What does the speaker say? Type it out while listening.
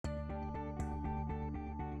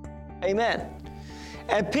Amen.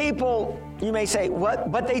 And people, you may say,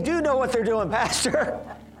 what? But they do know what they're doing, Pastor.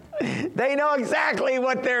 They know exactly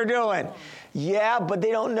what they're doing. Yeah, but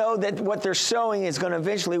they don't know that what they're sowing is going to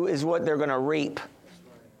eventually is what they're going to reap.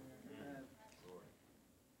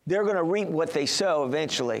 They're going to reap what they sow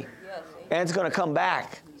eventually. And it's going to come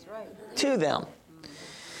back to them.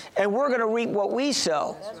 And we're going to reap what we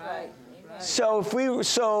sow. So if we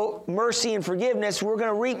sow mercy and forgiveness, we're going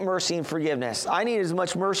to reap mercy and forgiveness. I need as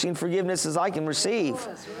much mercy and forgiveness as I can receive.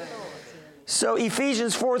 So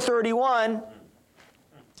Ephesians 4:31,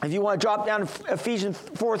 if you want to drop down to Ephesians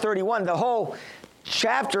 4:31, the whole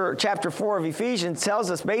chapter 4 of Ephesians tells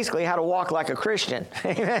us basically how to walk like a Christian.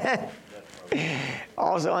 Amen.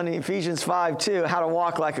 Also on Ephesians 5:2, how to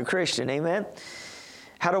walk like a Christian. Amen.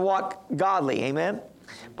 How to walk godly. Amen.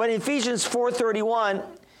 But in Ephesians 4:31,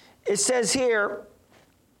 it says here,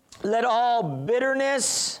 let all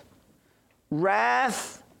bitterness,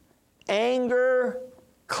 wrath, anger,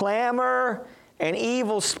 clamor, and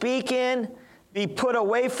evil speaking be put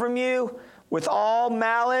away from you with all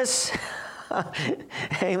malice.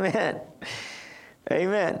 Amen.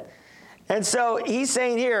 Amen. And so he's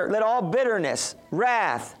saying here, let all bitterness,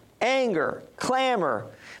 wrath, anger, clamor.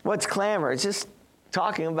 What's clamor? It's just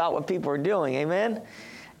talking about what people are doing. Amen.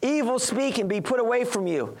 Evil speaking be put away from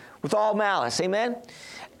you with all malice. Amen.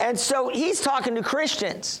 And so he's talking to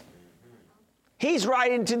Christians. He's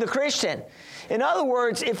writing to the Christian. In other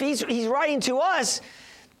words, if he's writing to us,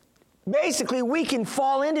 basically we can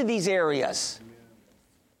fall into these areas.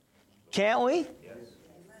 Can't we?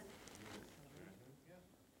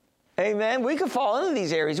 Amen. We could fall into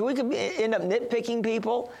these areas. We could end up nitpicking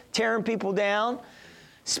people, tearing people down,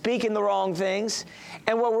 speaking the wrong things.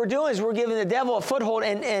 And what we're doing is we're giving the devil a foothold,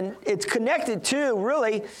 and it's connected to,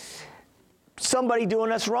 really, somebody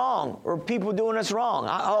doing us wrong or people doing us wrong.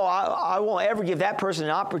 I won't ever give that person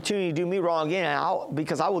an opportunity to do me wrong again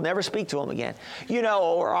because I will never speak to them again.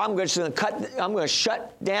 Or I'm going to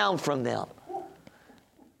shut down from them.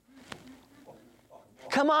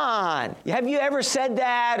 Come on. Have you ever said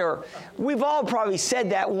that? Or we've all probably said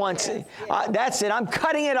that once. That's it. I'm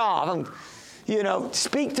cutting it off.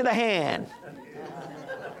 Speak to the hand.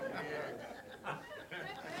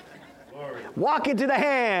 Walk into the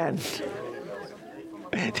hand.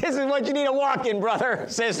 This is what you need to walk in, brother,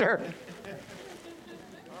 sister.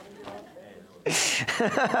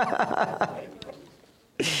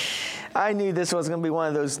 I knew this was going to be one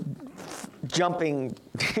of those jumping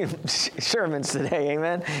sermons today,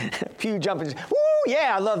 amen? Pew jumping. Woo,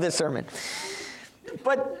 yeah, I love this sermon.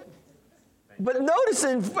 But notice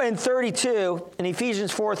in 32, in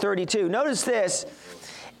Ephesians 4:32, notice this.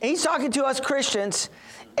 He's talking to us Christians.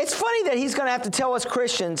 It's funny that he's going to have to tell us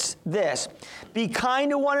Christians this. Be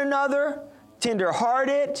kind to one another,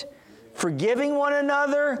 tender-hearted, forgiving one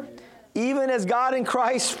another, even as God in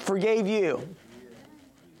Christ forgave you.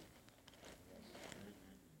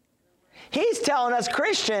 He's telling us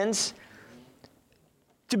Christians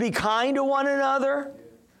to be kind to one another,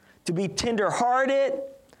 to be tender-hearted,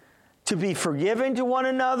 to be forgiving to one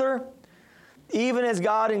another, even as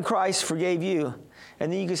God in Christ forgave you.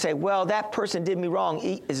 And then you can say, well, that person did me wrong.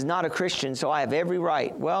 He is not a Christian, so I have every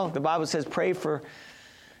right. Well, the Bible says pray for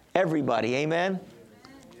everybody. Amen?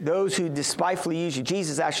 Those who despitefully use you.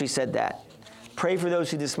 Jesus actually said that. Pray for those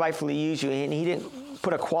who despitefully use you. And he didn't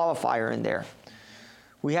put a qualifier in there.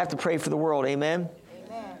 We have to pray for the world. Amen?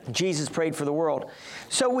 Amen. Jesus prayed for the world.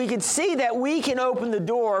 So we can see that we can open the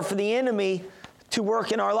door for the enemy to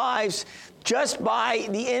work in our lives just by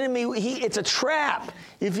the enemy. It's a trap.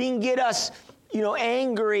 If he can get us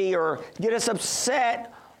angry or get us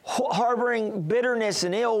upset, harboring bitterness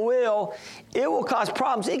and ill will, it will cause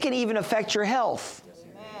problems. It can even affect your health.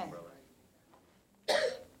 Amen.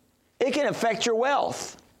 It can affect your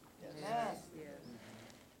wealth. Amen.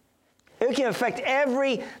 It can affect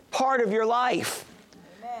every part of your life.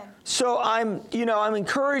 Amen. So I'm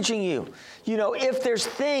encouraging you. If there's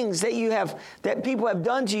things that people have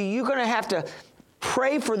done to you, you're going to have to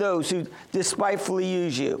pray for those who despitefully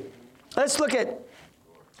use you. Let's look at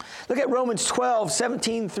Romans 12,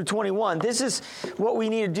 17 through 21. This is what we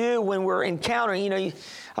need to do when we're encountering.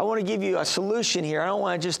 I want to give you a solution here. I don't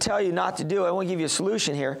want to just tell you not to do it. I want to give you a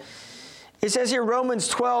solution here. It says here, Romans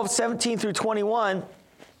 12, 17 through 21.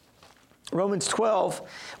 Romans 12,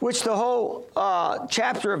 which the whole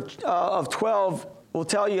chapter of 12 will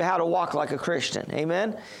tell you how to walk like a Christian.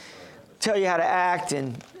 Amen? Tell you how to act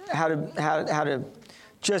and how to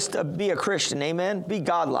just be a Christian. Amen? Be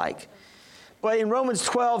godlike. But in Romans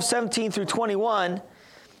 12, 17 through 21,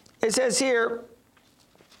 it says here,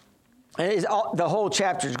 the whole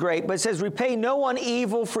chapter is great, but it says, repay no one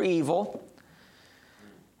evil for evil.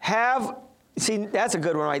 See, that's a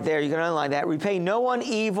good one right there. You can underline that. Repay no one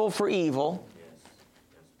evil for evil.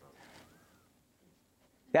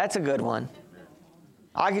 That's a good one.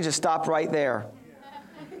 I could just stop right there.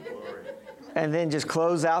 And then just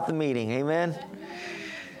close out the meeting. Amen.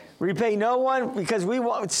 Repay no one, because we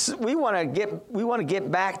want to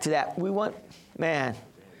get back to that. We want to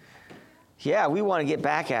get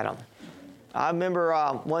back at them. I remember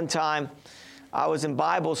one time I was in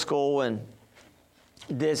Bible school, and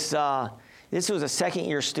this was a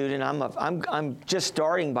second-year student. I'm just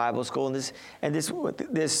starting Bible school, and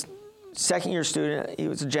this second-year student, he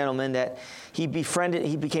was a gentleman that he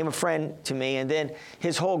became a friend to me, and then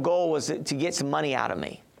his whole goal was to get some money out of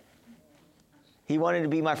me. He wanted to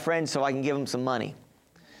be my friend so I can give him some money.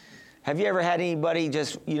 Have you ever had anybody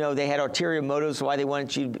just, they had ulterior motives why they wanted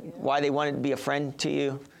to be a friend to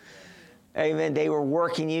you? Amen. They were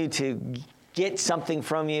working you to get something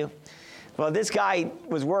from you. Well, this guy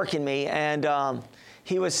was working me, and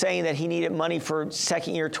he was saying that he needed money for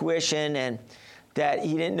second-year tuition, and that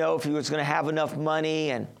he didn't know if he was going to have enough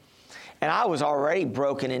money, and I was already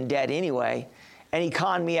broken in debt anyway, and he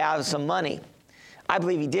conned me out of some money. I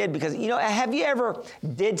believe he did, because, have you ever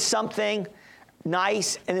did something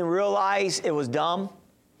nice and then realized it was dumb?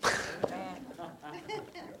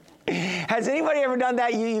 Has anybody ever done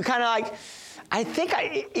that? You kind of like, I think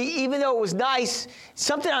even though it was nice,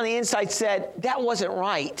 something on the inside said, that wasn't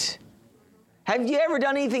right. Have you ever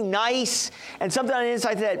done anything nice and something on the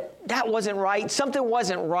inside said, that wasn't right, something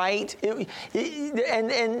wasn't right?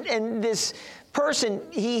 And this person,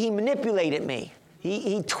 he manipulated me.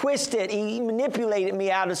 He twisted, he manipulated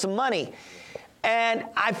me out of some money. And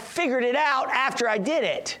I figured it out after I did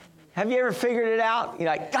it. Have you ever figured it out? You're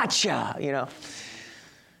like, gotcha,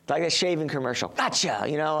 like a shaving commercial. Gotcha,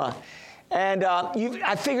 And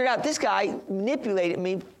I figured out this guy manipulated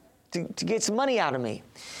me to get some money out of me.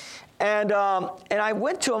 And I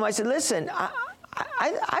went to him. I said, listen,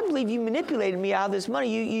 I believe you manipulated me out of this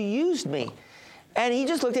money. You used me. And he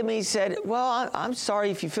just looked at me and said, well, I'm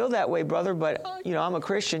sorry if you feel that way, brother, but, I'm a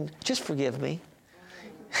Christian. Just forgive me.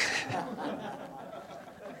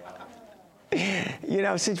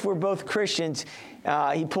 Since we're both Christians,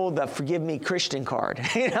 he pulled the forgive me Christian card.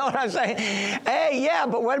 You know what I'm saying? Hey, yeah,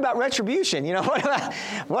 but what about retribution?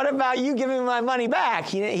 What about you giving me my money back?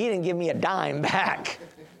 He didn't give me a dime back.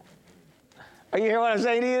 Are you hearing what I'm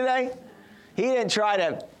saying to you today? He didn't try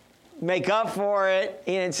to make up for it.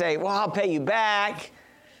 He didn't say, well, I'll pay you back.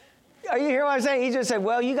 Are you hearing what I'm saying? He just said,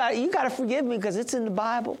 well, you got to forgive me because it's in the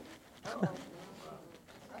Bible.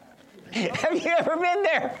 Have you ever been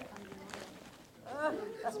there?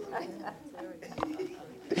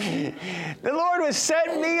 The Lord was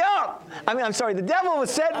setting me up. The devil was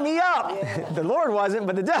setting me up. The Lord wasn't,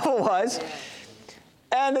 but the devil was.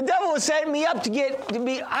 And the devil was setting me up to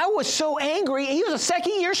be, I was so angry. He was a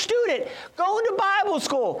second-year student, going to Bible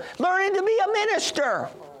school, learning to be a minister.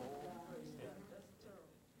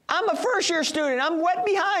 I'm a first-year student. I'm wet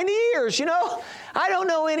behind the ears, I don't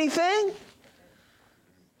know anything.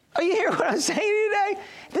 Are you hearing what I'm saying today?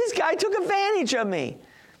 This guy took advantage of me.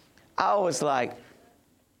 I was like,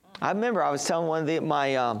 I remember I was telling one of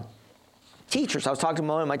my teachers, I was talking to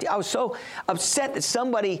one of my I was so upset that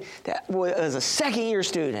somebody that was a second-year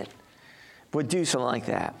student would do something like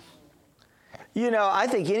that. I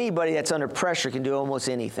think anybody that's under pressure can do almost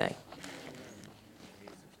anything.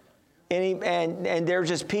 And they're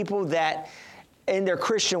just people that, in their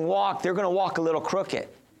Christian walk, they're going to walk a little crooked.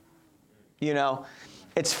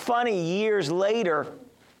 It's funny, years later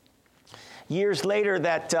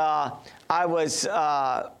that I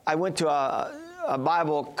went to a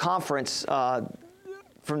Bible conference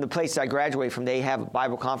from the place I graduated from. They have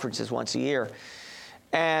Bible conferences once a year.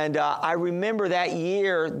 And I remember that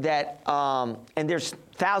year that, and there's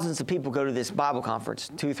thousands of people go to this Bible conference,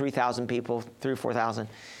 2,000, 3,000 people, 3,000 or 4,000.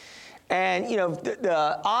 And,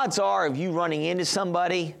 the odds are of you running into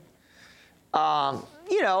somebody, probably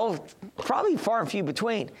far and few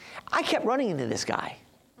between. I kept running into this guy.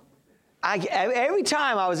 Every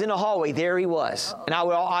time I was in the hallway, there he was. And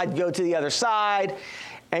I'd go to the other side.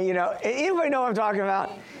 And, anybody know what I'm talking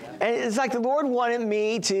about? And it's like the Lord wanted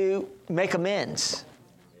me to make amends.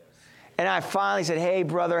 And I finally said, hey,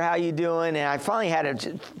 brother, how you doing? And I finally had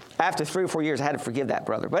to, after 3 or 4 years, I had to forgive that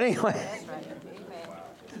brother. But anyway.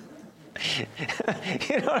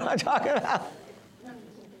 You know what I'm talking about?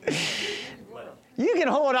 You can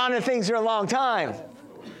hold on to things for a long time.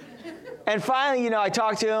 And finally, I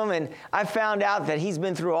talked to him, and I found out that he's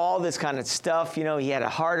been through all this kind of stuff. He had a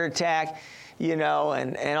heart attack, and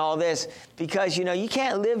all this. Because, you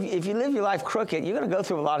can't live, if you live your life crooked, you're going to go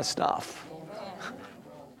through a lot of stuff.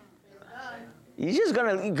 You're just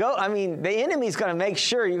going to go. I mean, the enemy's going to make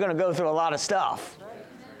sure you're going to go through a lot of stuff.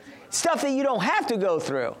 Stuff that you don't have to go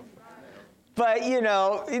through. But, you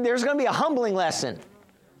know, there's going to be a humbling lesson.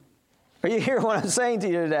 Are you hearing what I'm saying to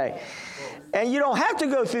you today? And you don't have to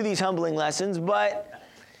go through these humbling lessons, but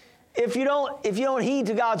if you don't heed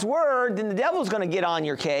to God's word, then the devil's going to get on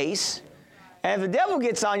your case. And if the devil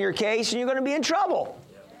gets on your case, you're going to be in trouble.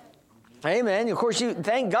 Amen. Of course,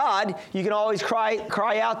 thank God, you can always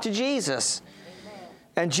cry out to Jesus.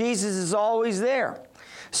 And Jesus is always there.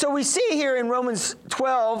 So we see here in Romans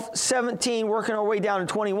 12:17, working our way down to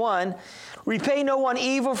 21, repay no one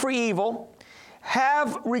evil for evil.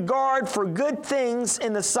 Have regard for good things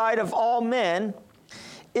in the sight of all men.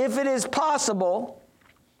 If it is possible,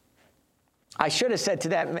 I should have said to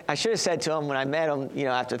him when I met him, you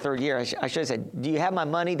know, after third year, I should have said, do you have my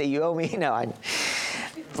money that you owe me? No,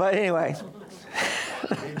 but anyway.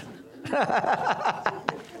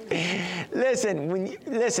 Listen,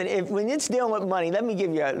 when it's dealing with money, let me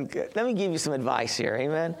give you some advice here,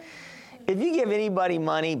 amen? If you give anybody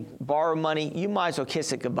money, borrow money, you might as well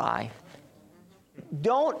kiss it goodbye.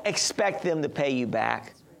 Don't expect them to pay you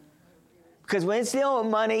back. Because when it's dealing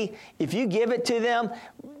with money, if you give it to them,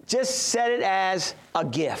 just set it as a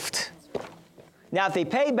gift. Now, if they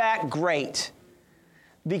pay back, great.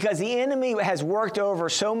 Because the enemy has worked over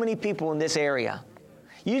so many people in this area.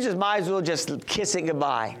 You just might as well just kiss it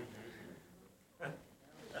goodbye.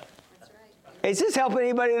 Is this helping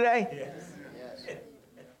anybody today? Yes.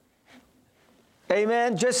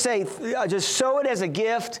 Amen. Just sow it as a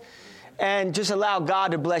gift and just allow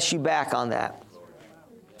God to bless you back on that.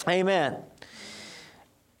 Amen.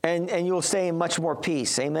 And you'll stay in much more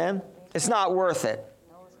peace. Amen. It's not worth it.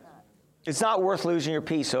 No, it's not. It's not worth losing your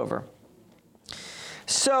peace over.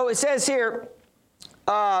 So it says here,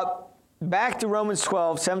 back to Romans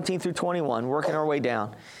 12:17 through 21, working our way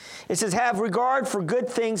down. It says, have regard for good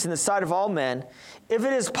things in the sight of all men. If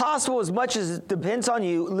it is possible, as much as it depends on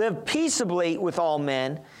you, live peaceably with all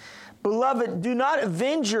men. Beloved, do not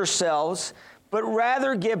avenge yourselves, but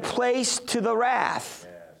rather give place to the wrath.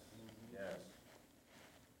 Yes.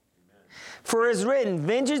 For it is written,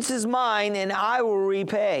 vengeance is mine, and I will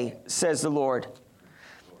repay, says the Lord.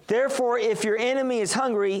 Therefore, if your enemy is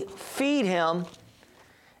hungry, feed him,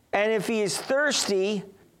 and if he is thirsty,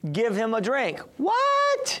 give him a drink.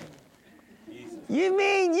 What? You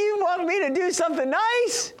mean you want me to do something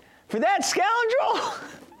nice for that scoundrel?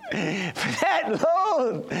 For that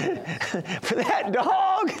load? For that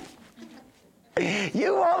dog?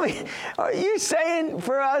 You want me? Are you saying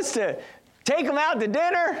for us to take him out to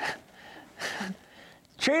dinner?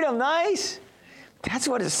 Treat him nice? That's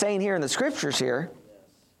what it's saying here in the scriptures here.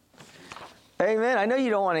 Amen. I know you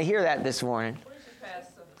don't want to hear that this morning.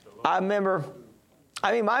 I remember,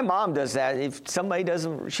 my mom does that. If somebody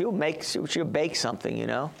doesn't, she'll bake something, you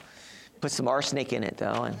know. Put some arsenic in it,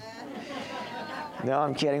 though. And, no,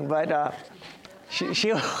 I'm kidding. But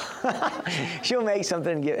she'll make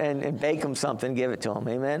something and bake them something, give it to them.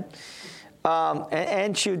 Amen.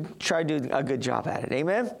 And she'll try to do a good job at it.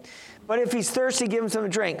 Amen. But if he's thirsty, give him some to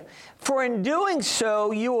drink. For in doing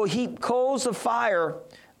so, you will heap coals of fire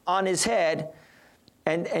on his head.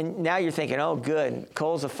 And now you're thinking, oh, good,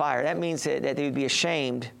 coals of fire. That means that they would be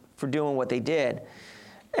ashamed for doing what they did.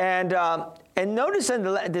 And notice in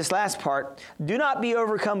this last part, do not be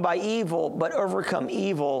overcome by evil, but overcome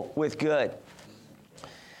evil with good.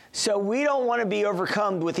 So we don't want to be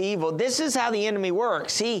overcome with evil. This is how the enemy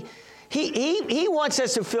works. He wants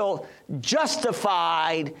us to feel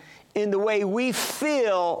justified in the way we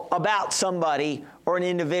feel about somebody or an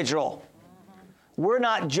individual. We're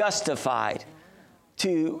not justified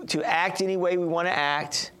to act any way we want to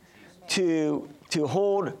act, to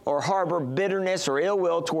hold or harbor bitterness or ill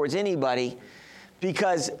will towards anybody,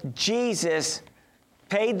 because Jesus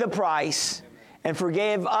paid the price and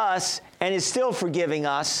forgave us and is still forgiving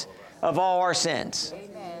us of all our sins.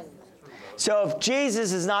 Amen. So if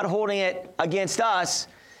Jesus is not holding it against us,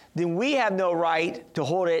 then we have no right to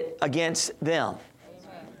hold it against them.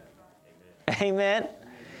 Amen. Amen.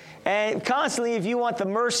 And constantly, if you want the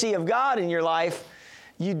mercy of God in your life,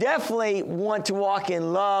 you definitely want to walk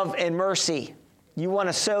in love and mercy. You want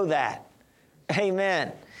to sow that.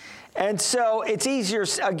 Amen. And so it's easier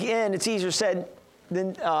said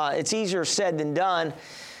than done.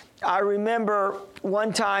 I remember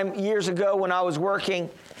one time years ago when I was working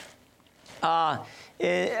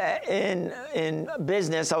in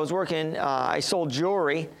business. I was working, I sold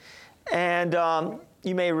jewelry. And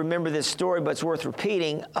you may remember this story, but it's worth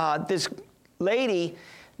repeating. This lady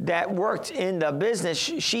that worked in the business,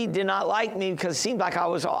 she did not like me because it seemed like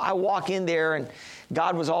I walk in there and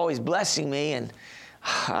God was always blessing me, and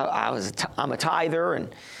I'm a tither,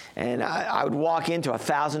 and I would walk into a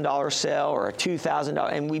 $1,000 sale or a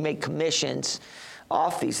 $2,000, and we make commissions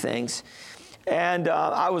off these things. And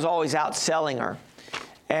I was always out selling her.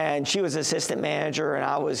 And she was assistant manager, and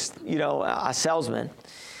I was, a salesman.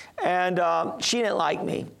 And she didn't like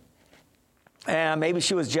me. And maybe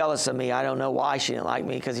she was jealous of me. I don't know why she didn't like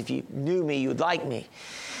me, because if you knew me, you'd like me.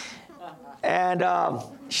 And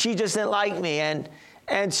she just didn't like me.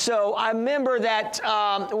 And so I remember that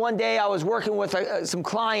one day I was working with some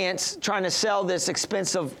clients trying to sell this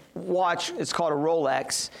expensive watch. It's called a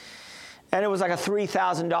Rolex. And it was like a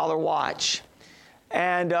 $3,000 watch.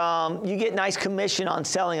 And you get nice commission on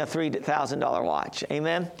selling a $3,000 watch.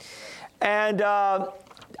 Amen? And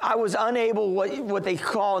I was unable, what they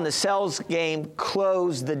call in the sales game,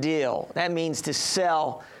 close the deal. That means to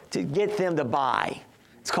sell, to get them to buy.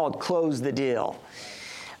 It's called close the deal.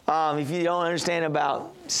 If you don't understand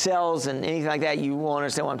about sales and anything like that, you won't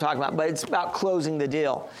understand what I'm talking about. But it's about closing the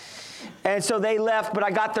deal. And so they left, but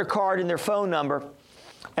I got their card and their phone number.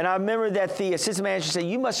 And I remember that the assistant manager said,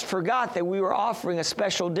 "You must have forgot that we were offering a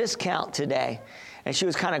special discount today." And she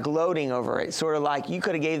was kind of gloating over it, sort of like you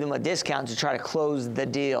could have gave them a discount to try to close the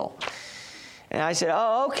deal. And I said,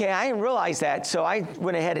 "Oh, okay, I didn't realize that." So I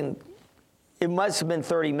went ahead, and it must have been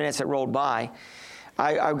 30 minutes that rolled by.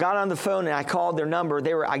 I got on the phone and I called their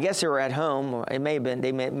number. I guess they were at home. It may have been,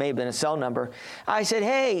 they may have been a cell number. I said,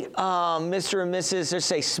 "Hey, Mr. and Mrs. Let's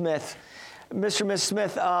say Smith, Mr. and Miss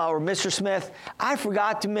Smith, or Mr. Smith, I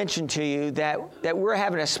forgot to mention to you that we're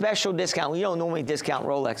having a special discount. We don't normally discount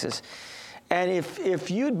Rolexes, and if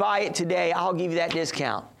you'd buy it today, I'll give you that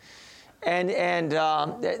discount." And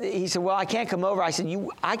he said, "Well, I can't come over." I said,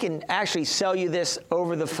 "I can actually sell you this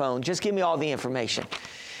over the phone. Just give me all the information."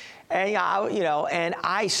 And and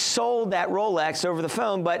I sold that Rolex over the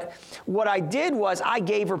phone. But what I did was I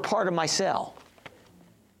gave her part of my sale.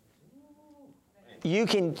 You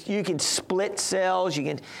can split sales.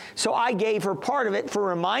 So I gave her part of it for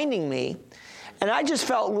reminding me, and I just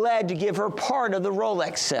felt led to give her part of the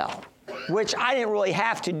Rolex sale, which I didn't really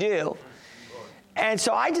have to do. And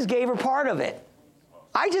so I just gave her part of it.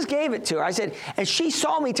 I just gave it to her. I said, and she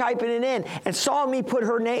saw me typing it in and saw me put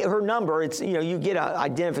her number. It's, you get an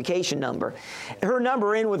identification number, her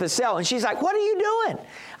number in with a cell. And she's like, "What are you doing?"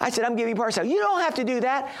 I said, "I'm giving you part of the cell." "You don't have to do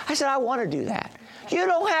that." I said, "I want to do that." "You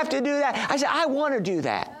don't have to do that." I said, "I want to do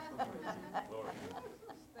that."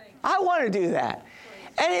 I want to do that.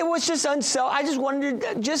 And it was just I just wanted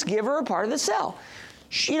to just give her a part of the cell.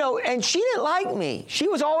 And she didn't like me. She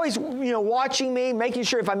was always, watching me, making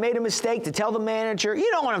sure if I made a mistake to tell the manager.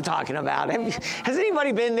 You know what I'm talking about. Has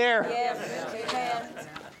anybody been there? Yes.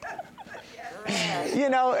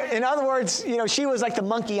 In other words, she was like the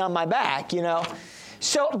monkey on my back,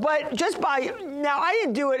 So, but now I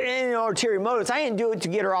didn't do it in ulterior motives. I didn't do it to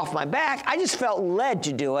get her off my back. I just felt led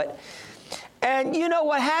to do it. And you know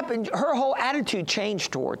what happened? Her whole attitude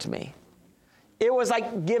changed towards me. It was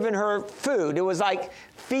like giving her food. It was like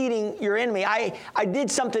feeding your enemy. I did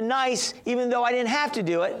something nice even though I didn't have to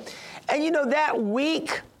do it. And in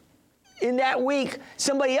that week,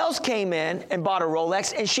 somebody else came in and bought a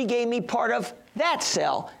Rolex, and she gave me part of that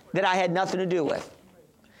sale that I had nothing to do with.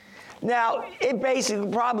 Now, it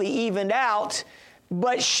basically probably evened out,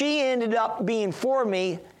 but she ended up being for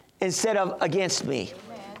me instead of against me.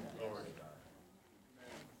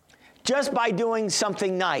 Just by doing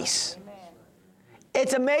something nice.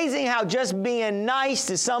 It's amazing how just being nice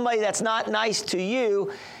to somebody that's not nice to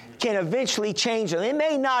you can eventually change them. It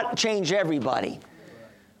may not change everybody,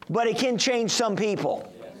 but it can change some people.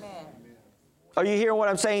 Amen. Are you hearing what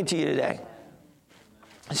I'm saying to you today?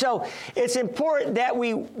 So it's important that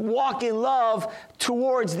we walk in love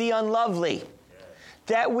towards the unlovely,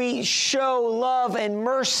 that we show love and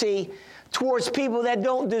mercy towards people that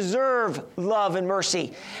don't deserve love and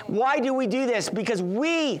mercy. Why do we do this? Because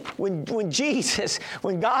when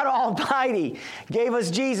God Almighty gave us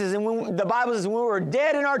Jesus, and when the Bible says when we were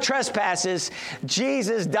dead in our trespasses,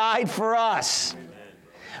 Jesus died for us.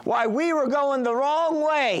 While we were going the wrong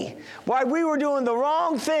way, while we were doing the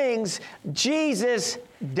wrong things, Jesus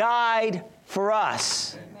died for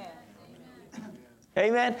us.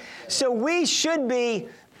 Amen. So we should be,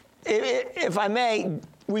 if I may,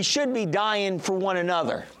 we should be dying for one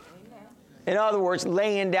another. In other words,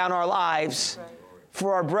 laying down our lives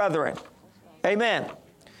for our brethren. Amen.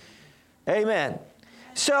 Amen.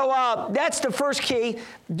 So that's the first key.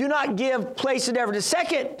 Do not give place to devil. The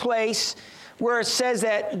second place where it says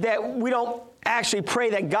that we don't actually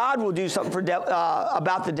pray that God will do something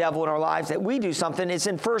about the devil in our lives, that we do something, is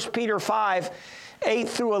in 1 Peter 5, 8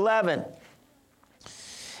 through 11.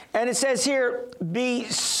 And it says here, be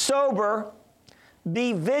sober,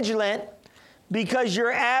 be vigilant, because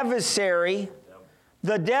your adversary,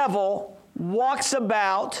 the devil, walks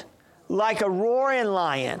about like a roaring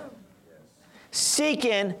lion,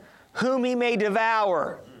 seeking whom he may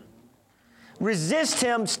devour. Resist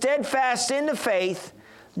him steadfast in the faith,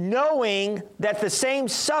 knowing that the same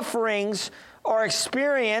sufferings are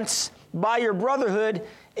experienced by your brotherhood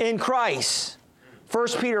in Christ. 1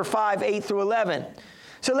 Peter 5, 8 through 11.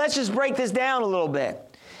 So let's just break this down a little bit.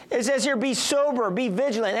 It says here, be sober, be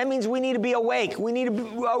vigilant. That means we need to be awake. We need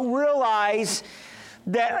to realize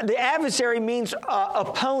that the adversary means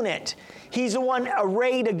opponent. He's the one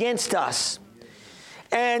arrayed against us.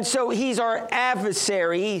 And so he's our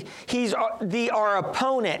adversary. He's our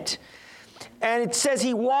opponent. And it says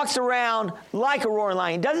he walks around like a roaring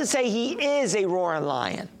lion. It doesn't say he is a roaring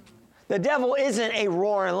lion. The devil isn't a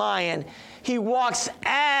roaring lion. He walks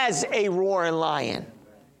as a roaring lion.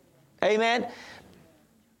 Amen?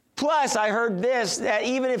 Plus, I heard this, that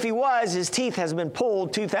even if he was, his teeth has been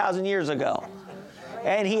pulled 2,000 years ago.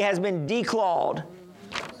 And he has been declawed.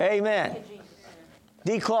 Amen.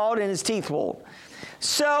 Declawed and his teeth pulled.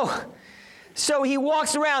 So he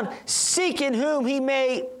walks around seeking whom he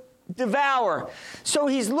may devour. So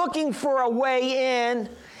he's looking for a way in.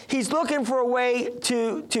 He's looking for a way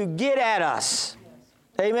to get at us.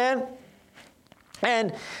 Amen?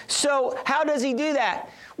 And so how does he do that?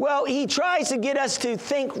 Well, he tries to get us to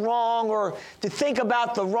think wrong, or to think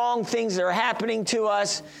about the wrong things that are happening to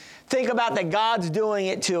us. Think about that God's doing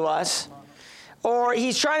it to us. Or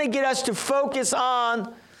he's trying to get us to focus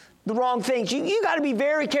on the wrong things. You got to be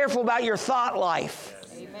very careful about your thought life.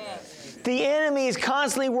 Amen. The enemy is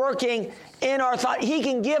constantly working in our thought. He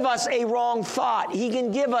can give us a wrong thought. He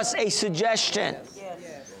can give us a suggestion.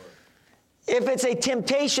 Yes. If it's a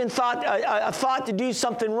temptation thought, a thought to do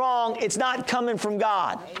something wrong, it's not coming from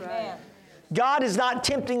God. Amen. God is not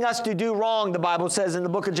tempting us to do wrong, the Bible says in the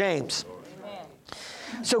book of James.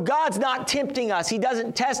 Amen. So God's not tempting us. He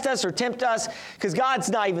doesn't test us or tempt us, because God's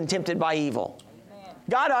not even tempted by evil. Amen.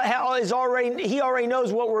 God is already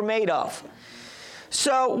knows what we're made of.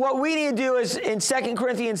 So what we need to do is in 2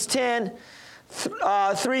 Corinthians 10,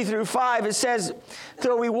 3 through 5, it says,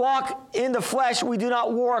 though we walk in the flesh, we do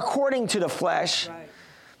not war according to the flesh. Right.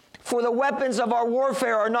 For the weapons of our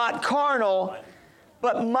warfare are not carnal,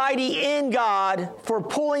 but mighty in God for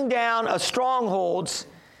pulling down of strongholds,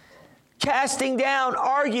 casting down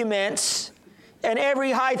arguments and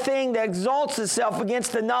every high thing that exalts itself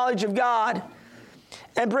against the knowledge of God,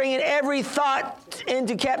 and bringing every thought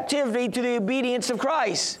into captivity to the obedience of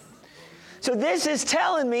Christ. So this is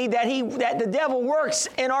telling me that the devil works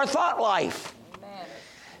in our thought life. Amen.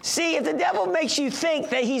 See, if the devil makes you think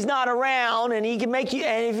that he's not around, and if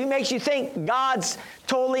he makes you think God's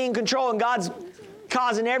totally in control and God's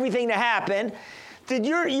causing everything to happen, then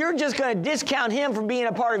you're just going to discount him from being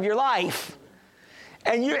a part of your life.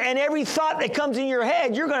 And every thought that comes in your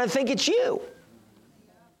head, you're going to think it's you.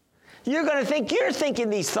 You're going to think you're thinking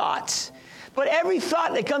these thoughts. But every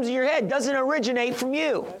thought that comes in your head doesn't originate from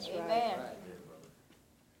you. That's right. Amen.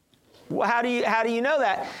 Well, how do you know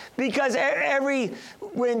that? Because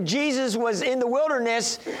when Jesus was in the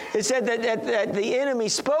wilderness, it said that the enemy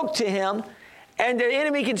spoke to him. And the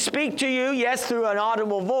enemy can speak to you, yes, through an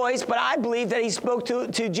audible voice, but I believe that he spoke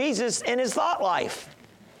to Jesus in his thought life.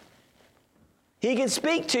 He can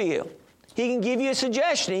speak to you. He can give you a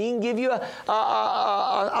suggestion. He can give you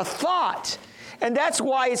a thought. And that's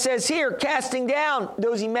why it says here, casting down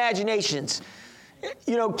those imaginations.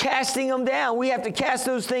 Casting them down. We have to cast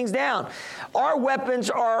those things down. Our weapons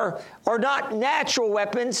are not natural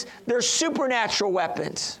weapons. They're supernatural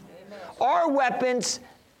weapons. Amen. Our weapons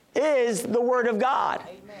is the Word of God.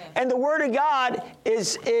 Amen. And the Word of God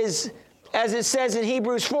is as it says in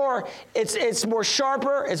Hebrews 4, it's more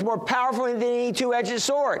sharper, it's more powerful than any two-edged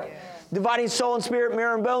sword. Yeah. Dividing soul and spirit,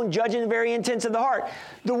 marrow and bone, judging the very intents of the heart.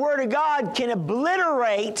 The Word of God can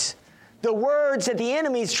obliterate the words that the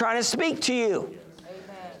enemy is trying to speak to you.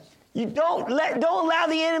 Amen. You don't allow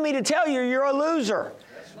the enemy to tell you you're a loser.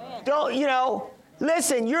 Amen.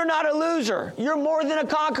 Listen, you're not a loser. You're more than a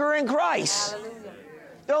conqueror in Christ. Hallelujah.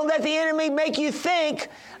 Don't let the enemy make you think,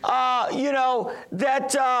 that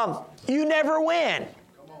you never win.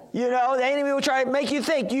 The enemy will try to make you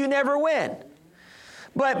think you never win.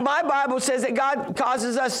 But my Bible says that God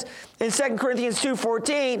causes us, in 2 Corinthians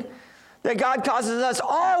 2:14, that God causes us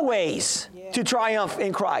always to triumph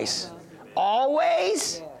in Christ.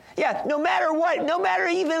 Always? Yeah, no matter what, no matter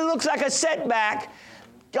even it looks like a setback,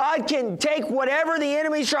 God can take whatever the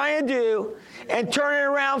enemy's trying to do and turn it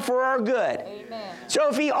around for our good. Amen. So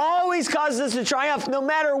if he always causes us to triumph, no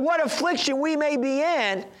matter what affliction we may be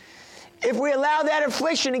in, if we allow that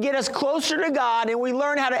affliction to get us closer to God and we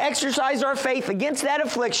learn how to exercise our faith against that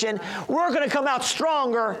affliction, we're going to come out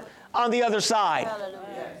stronger on the other side. Hallelujah.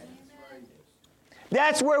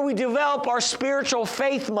 That's where we develop our spiritual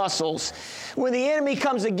faith muscles. When the enemy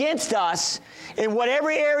comes against us, in whatever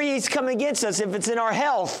area he's coming against us, if it's in our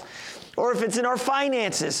health, or if it's in our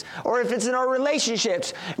finances, or if it's in our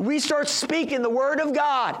relationships, we start speaking the Word of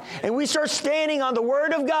God, and we start standing on the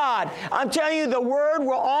Word of God. I'm telling you, the Word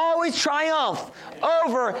will always triumph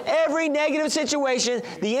over every negative situation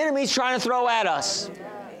the enemy's trying to throw at us.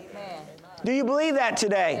 Amen. Do you believe that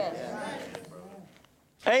today?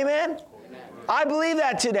 Yes. Amen? I believe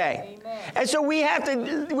that today. Amen. And so we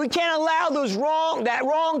can't allow that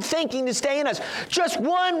wrong thinking to stay in us. Just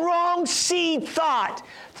one wrong seed thought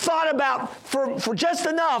about for just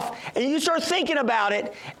enough, and you start thinking about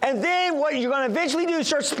it, and then what you're going to eventually do is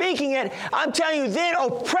start speaking it. I'm telling you, then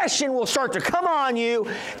oppression will start to come on you.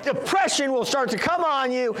 Depression will start to come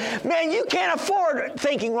on you. Man, you can't afford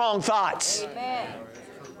thinking wrong thoughts. Amen.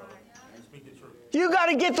 You got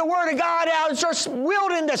to get the Word of God out and start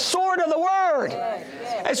wielding the sword of the Word. Yes,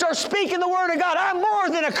 yes. And start speaking the Word of God. I'm more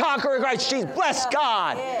than a conqueror in Christ Jesus. Bless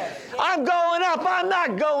God. Yes, yes. I'm going up. I'm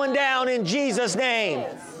not going down in Jesus' name.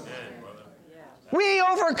 Yes. We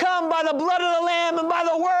overcome by the blood of the Lamb and by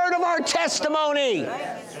the word of our testimony.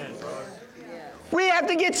 We have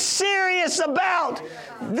to get serious about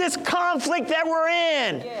this conflict that we're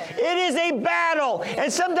in. It is a battle,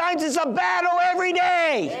 and sometimes it's a battle every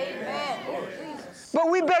day. But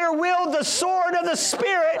we better wield the sword of the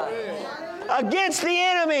Spirit against the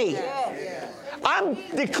enemy. I'm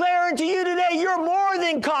declaring to you today, you're more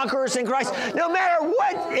than conquerors in Christ, no matter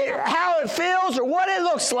how it feels or what it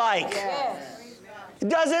looks like. It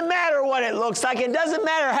doesn't matter what it looks like. It doesn't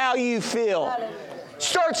matter how you feel.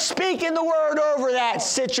 Start speaking the word over that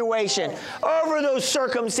situation, over those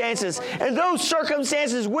circumstances. And those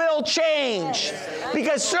circumstances will change,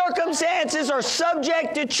 because circumstances are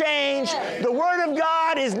subject to change. The Word of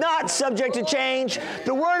God is not subject to change.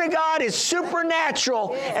 The Word of God is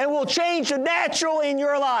supernatural and will change the natural in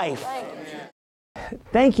your life.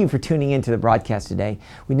 Thank you for tuning into the broadcast today.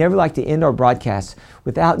 We never like to end our broadcasts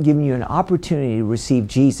without giving you an opportunity to receive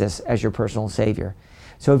Jesus as your personal Savior.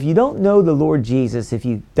 So if you don't know the Lord Jesus, if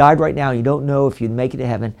you died right now, you don't know if you'd make it to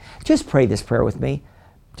heaven, just pray this prayer with me.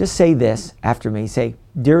 Just say this after me. Say,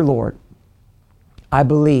 "Dear Lord, I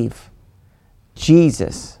believe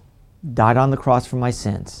Jesus died on the cross for my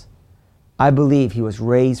sins. I believe He was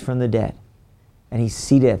raised from the dead, and He's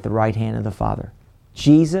seated at the right hand of the Father.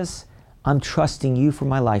 Jesus, I'm trusting You for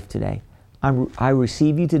my life today. I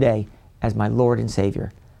receive You today as my Lord and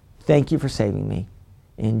Savior. Thank You for saving me.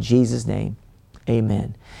 In Jesus' name,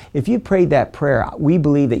 amen." If you prayed that prayer, we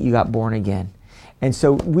believe that you got born again. And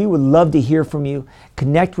so we would love to hear from you.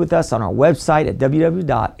 Connect with us on our website at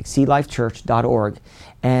www.exceedlifechurch.org.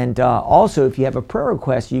 And also, if you have a prayer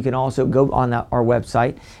request, you can also go on our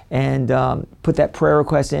website and put that prayer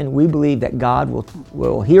request in. We believe that God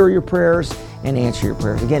will hear your prayers and answer your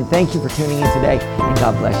prayers. Again, thank you for tuning in today, and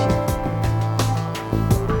God bless you.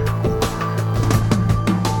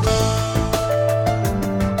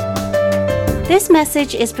 This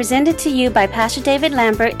message is presented to you by Pastor David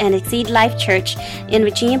Lambert and Exceed Life Church in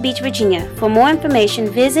Virginia Beach, Virginia. For more information,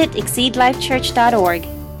 visit exceedlifechurch.org.